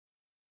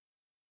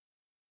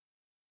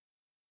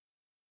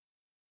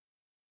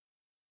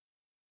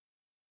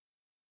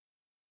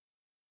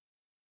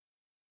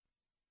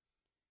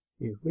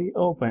if we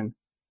open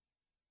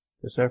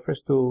the Surface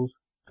Tools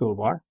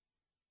toolbar,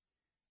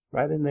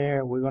 right in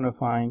there we're going to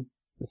find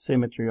the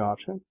Symmetry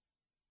option.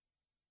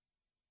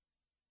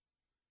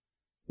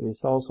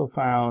 It's also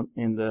found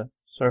in the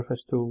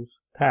Surface Tools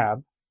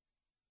tab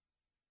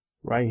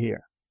right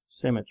here,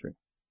 Symmetry.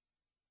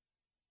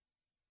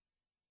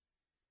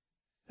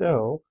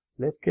 So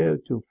let's go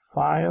to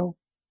File,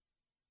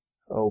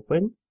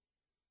 Open.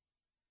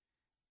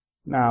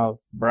 Now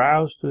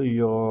browse to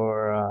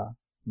your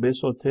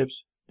Visual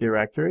Tips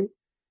directory,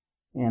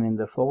 and in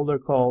the folder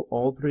called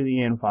All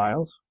 3DN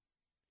Files,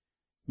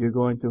 you're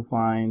going to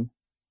find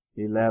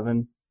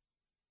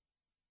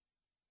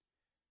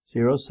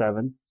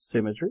 1107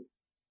 Symmetry.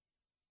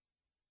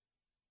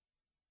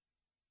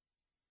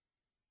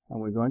 And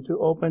we're going to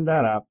open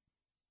that up.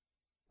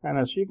 And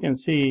as you can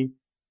see,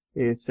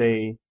 it's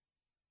a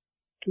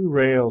 2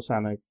 rails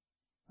and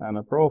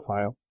a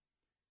profile,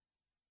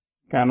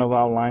 kind of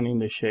outlining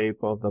the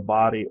shape of the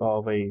body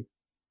of a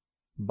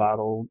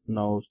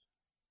bottlenose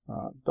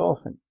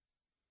dolphin.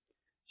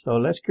 So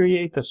let's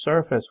create the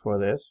surface for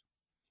this.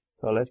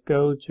 So let's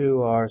go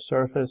to our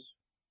surface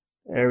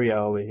area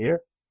over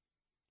here,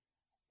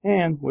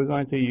 and we're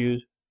going to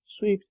use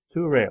sweep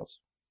 2 rails.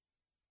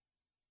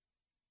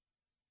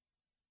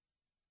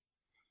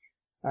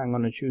 I'm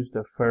going to choose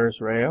the first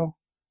rail,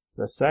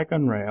 the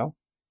second rail,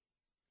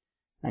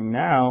 and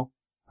now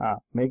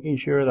making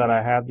sure that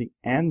I have the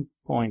end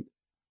point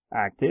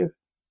active,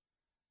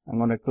 I'm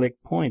going to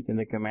click point in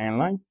the command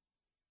line,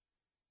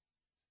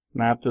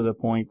 map to the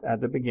point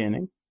at the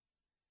beginning,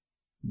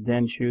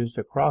 then choose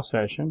the cross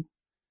section,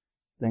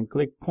 then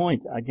click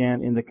point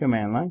again in the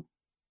command line,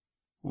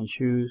 and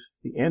choose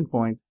the end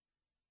point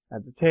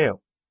at the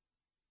tail.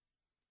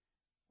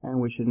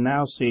 And we should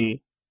now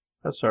see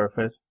a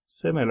surface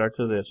similar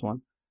to this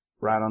one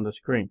right on the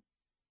screen.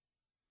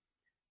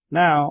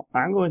 Now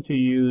I'm going to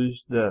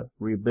use the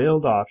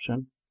rebuild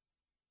option.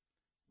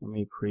 Let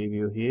me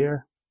preview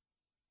here.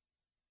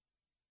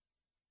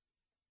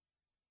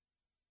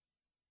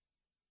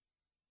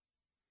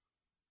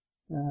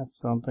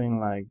 Something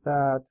like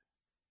that.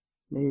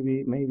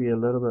 Maybe a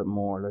little bit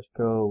more. Let's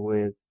go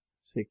with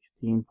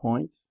 16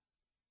 points.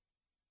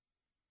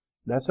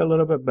 That's a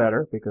little bit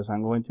better because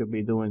I'm going to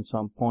be doing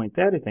some point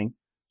editing.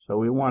 So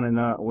we want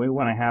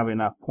to have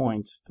enough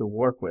points to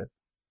work with.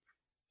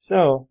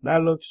 So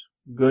that looks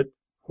good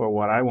for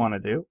what I want to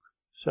do.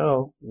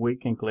 So we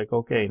can click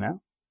OK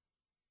now.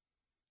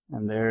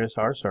 And there's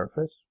our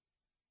surface.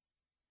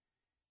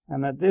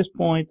 And at this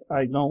point,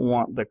 I don't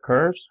want the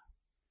curves.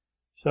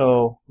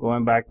 So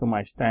going back to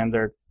my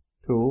standard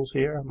tools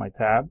here, my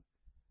tab,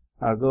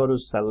 I'll go to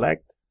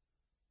Select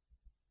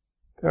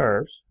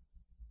Curves,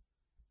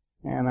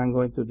 and I'm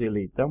going to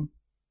delete them.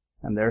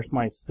 And there's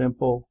my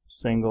simple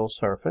single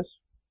surface.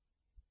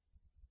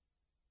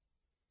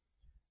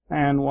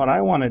 And what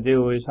I want to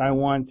do is I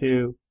want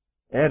to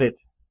edit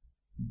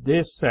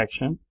this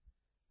section,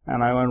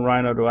 and I want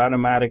Rhino to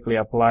automatically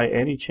apply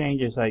any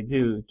changes I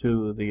do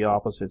to the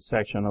opposite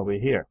section over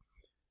here.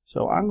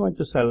 So I'm going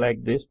to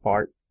select this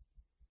part,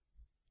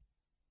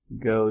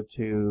 go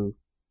to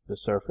the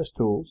Surface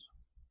Tools,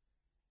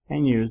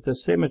 and use the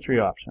Symmetry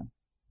option.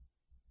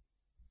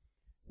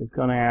 It's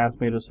going to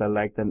ask me to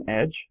select an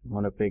edge. I'm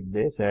going to pick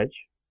this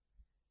edge,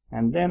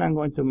 and then I'm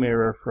going to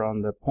mirror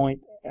from the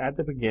point at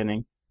the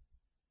beginning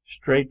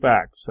straight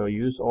back. So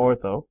use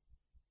ortho.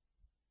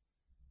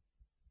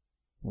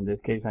 In this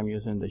case I'm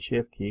using the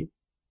shift key,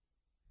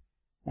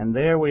 and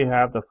there we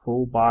have the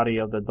full body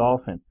of the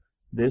dolphin.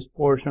 This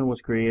portion was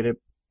created,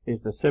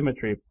 is the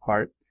Symmetry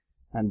part,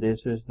 and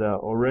this is the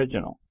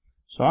original.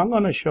 So I'm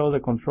going to show the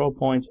control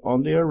points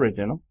on the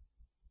original.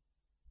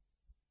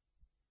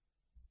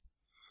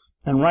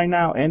 And right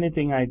now,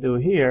 anything I do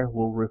here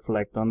will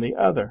reflect on the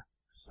other.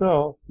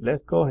 So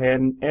let's go ahead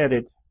and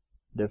edit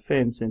the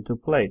fins into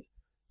place.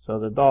 So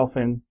the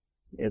dolphin,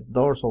 its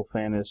dorsal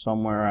fin is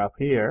somewhere up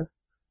here.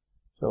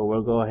 So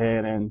we'll go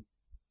ahead and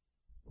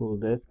pull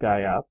this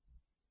guy up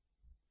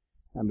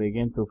and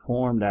begin to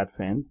form that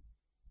fin.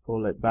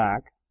 Pull it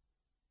back.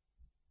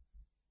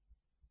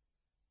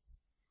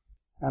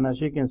 And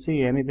as you can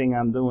see, anything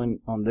I'm doing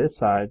on this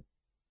side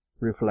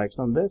reflects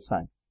on this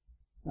side.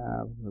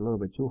 A little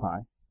bit too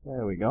high.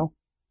 There we go.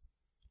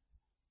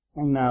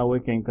 And now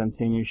we can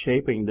continue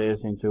shaping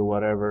this into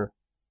whatever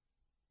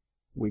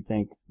we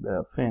think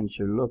the fin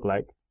should look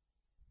like.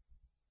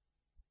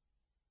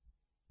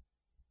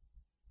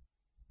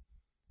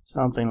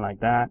 Something like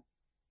that.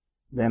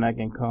 Then I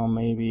can come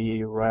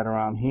maybe right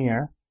around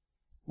here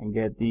and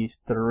get these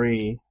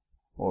 3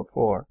 or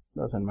 4,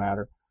 doesn't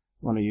matter.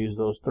 I'm going to use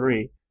those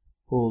 3,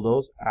 pull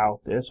those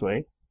out this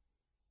way,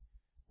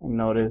 and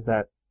notice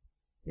that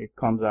it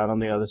comes out on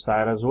the other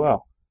side as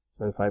well.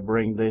 So if I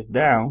bring this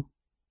down,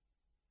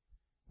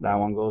 that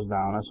one goes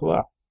down as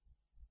well.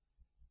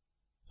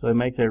 So it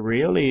makes it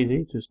real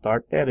easy to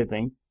start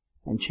editing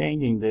and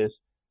changing this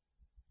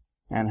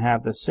and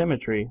have the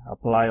Symmetry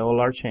apply all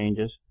our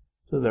changes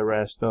to the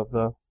rest of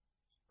the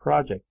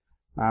project.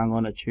 Now I'm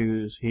going to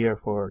choose here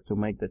to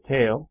make the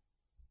tail.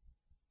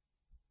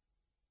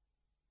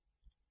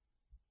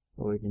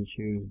 So we can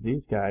choose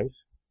these guys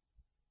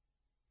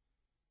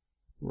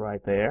right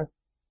there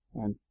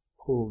and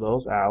pull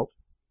those out.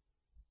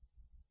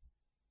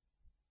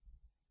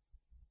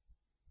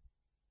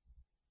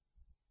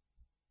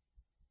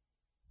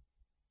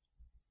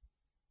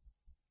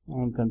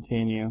 And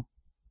continue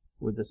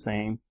with the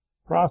same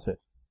process.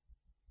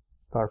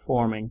 Start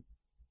forming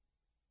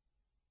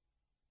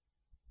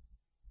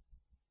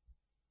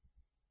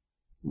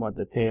what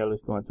the tail is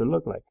going to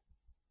look like.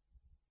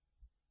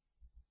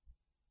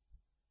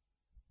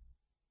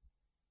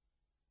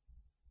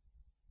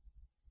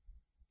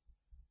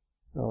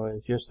 So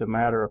it's just a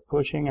matter of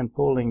pushing and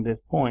pulling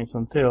these points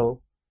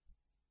until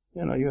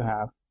you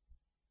have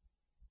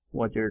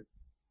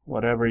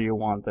whatever you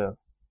want the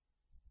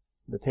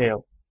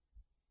tail.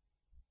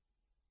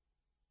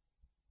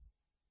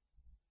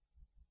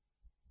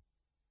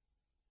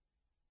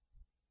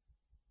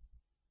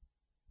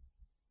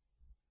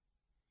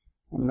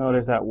 And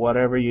notice that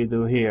whatever you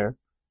do here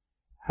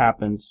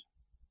happens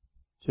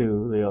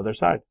to the other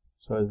side.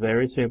 So it's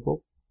very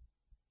simple.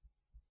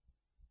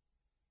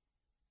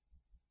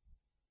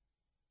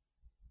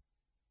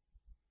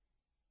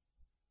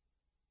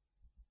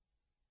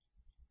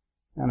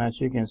 And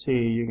as you can see,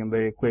 you can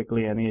very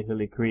quickly and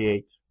easily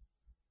create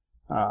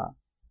a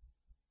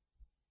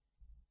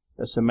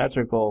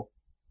symmetrical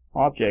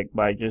object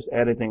by just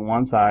editing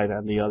one side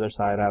and the other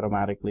side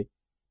automatically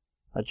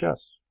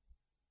adjusts.